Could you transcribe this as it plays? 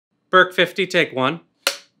Burke 50, take one.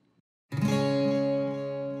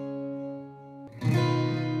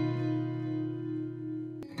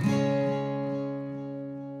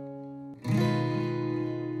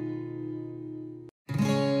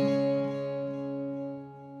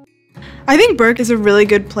 I think Burke is a really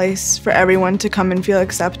good place for everyone to come and feel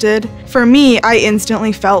accepted. For me, I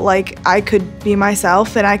instantly felt like I could be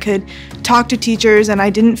myself and I could talk to teachers and I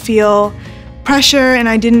didn't feel pressure and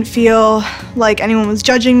I didn't feel like anyone was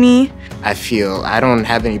judging me. I feel I don't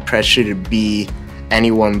have any pressure to be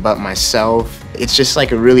anyone but myself. It's just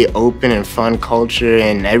like a really open and fun culture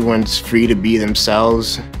and everyone's free to be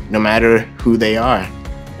themselves no matter who they are.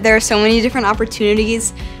 There are so many different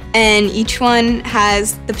opportunities and each one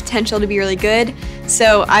has the potential to be really good.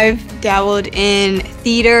 So I've dabbled in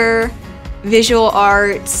theater, visual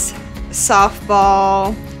arts,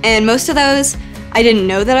 softball, and most of those I didn't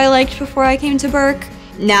know that I liked before I came to Burke.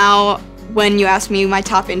 Now, when you ask me my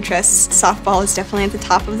top interests, softball is definitely at the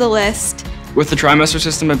top of the list. With the trimester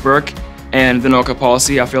system at Burke and the NOCA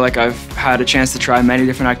policy, I feel like I've had a chance to try many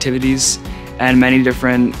different activities and many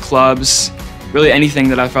different clubs. Really anything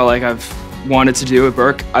that I felt like I've wanted to do at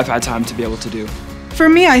Burke, I've had time to be able to do. For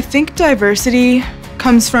me, I think diversity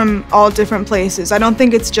comes from all different places. I don't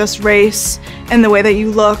think it's just race and the way that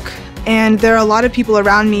you look. And there are a lot of people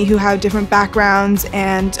around me who have different backgrounds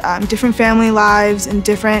and different family lives and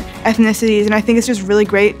different ethnicities. And I think it's just really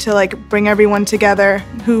great to bring everyone together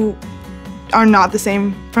who are not the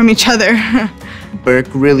same from each other. Burke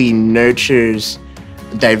really nurtures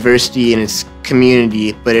diversity in its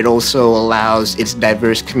community, but it also allows its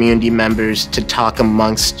diverse community members to talk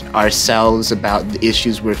amongst ourselves about the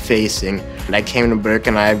issues we're facing. And I came to Burke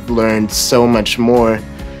and I've learned so much more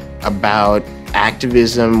about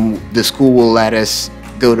activism. The school will let us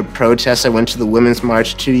go to protests. I went to the Women's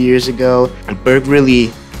March 2 years ago. And Burke really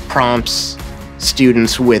prompts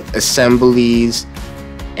students with assemblies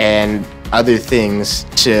and other things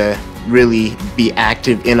to really be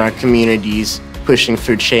active in our communities, pushing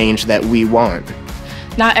for change that we want.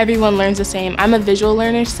 Not everyone learns the same. I'm a visual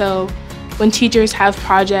learner, so when teachers have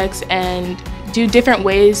projects and do different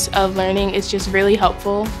ways of learning, it's just really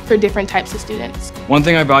helpful for different types of students. One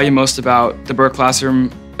thing I value most about the Burke classroom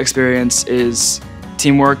experience is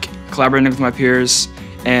teamwork, collaborating with my peers,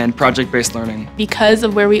 and project-based learning. Because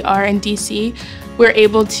of where we are in DC, we're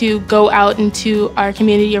able to go out into our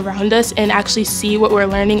community around us and actually see what we're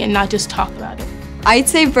learning and not just talk about it. I'd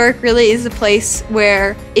say Burke really is a place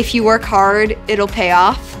where if you work hard, it'll pay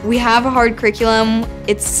off. We have a hard curriculum.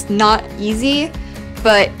 It's not easy,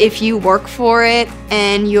 but if you work for it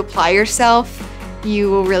and you apply yourself, you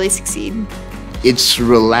will really succeed. It's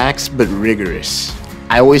relaxed but rigorous.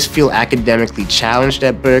 I always feel academically challenged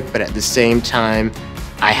at Burke, but at the same time,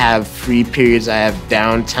 I have free periods, I have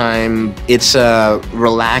downtime. It's a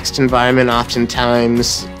relaxed environment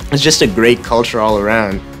oftentimes. It's just a great culture all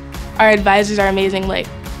around. Our advisors are amazing.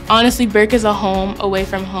 Honestly, Burke is a home away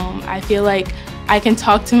from home. I feel like I can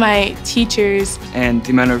talk to my teachers. And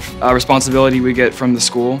the amount of responsibility we get from the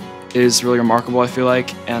school is really remarkable, I feel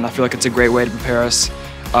like. And I feel like it's a great way to prepare us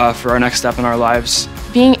for our next step in our lives.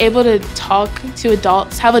 Being able to talk to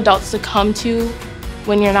adults, have adults to come to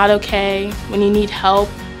when you're not okay, when you need help,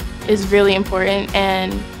 is really important.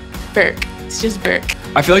 And Burke, it's just Burke.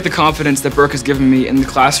 I feel like the confidence that Burke has given me in the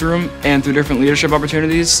classroom and through different leadership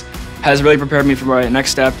opportunities has really prepared me for my next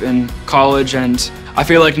step in college, and I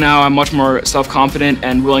feel like now I'm much more self-confident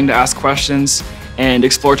and willing to ask questions and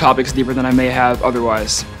explore topics deeper than I may have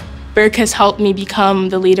otherwise. Burke has helped me become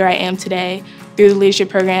the leader I am today through the leadership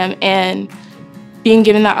program, and being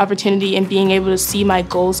given that opportunity and being able to see my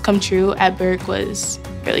goals come true at Burke was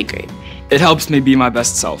really great. It helps me be my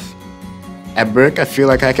best self. At Burke, I feel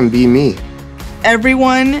like I can be me.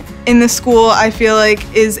 Everyone in the school, I feel like,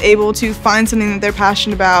 is able to find something that they're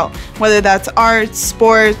passionate about, whether that's arts,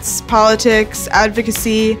 sports, politics,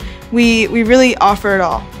 advocacy. We really offer it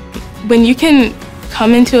all. When you can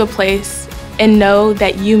come into a place and know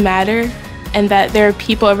that you matter and that there are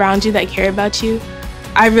people around you that care about you,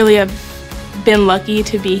 I really have been lucky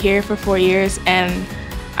to be here for 4 years, and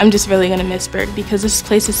I'm just really gonna miss Burke because this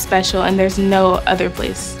place is special and there's no other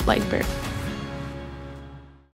place like Burke.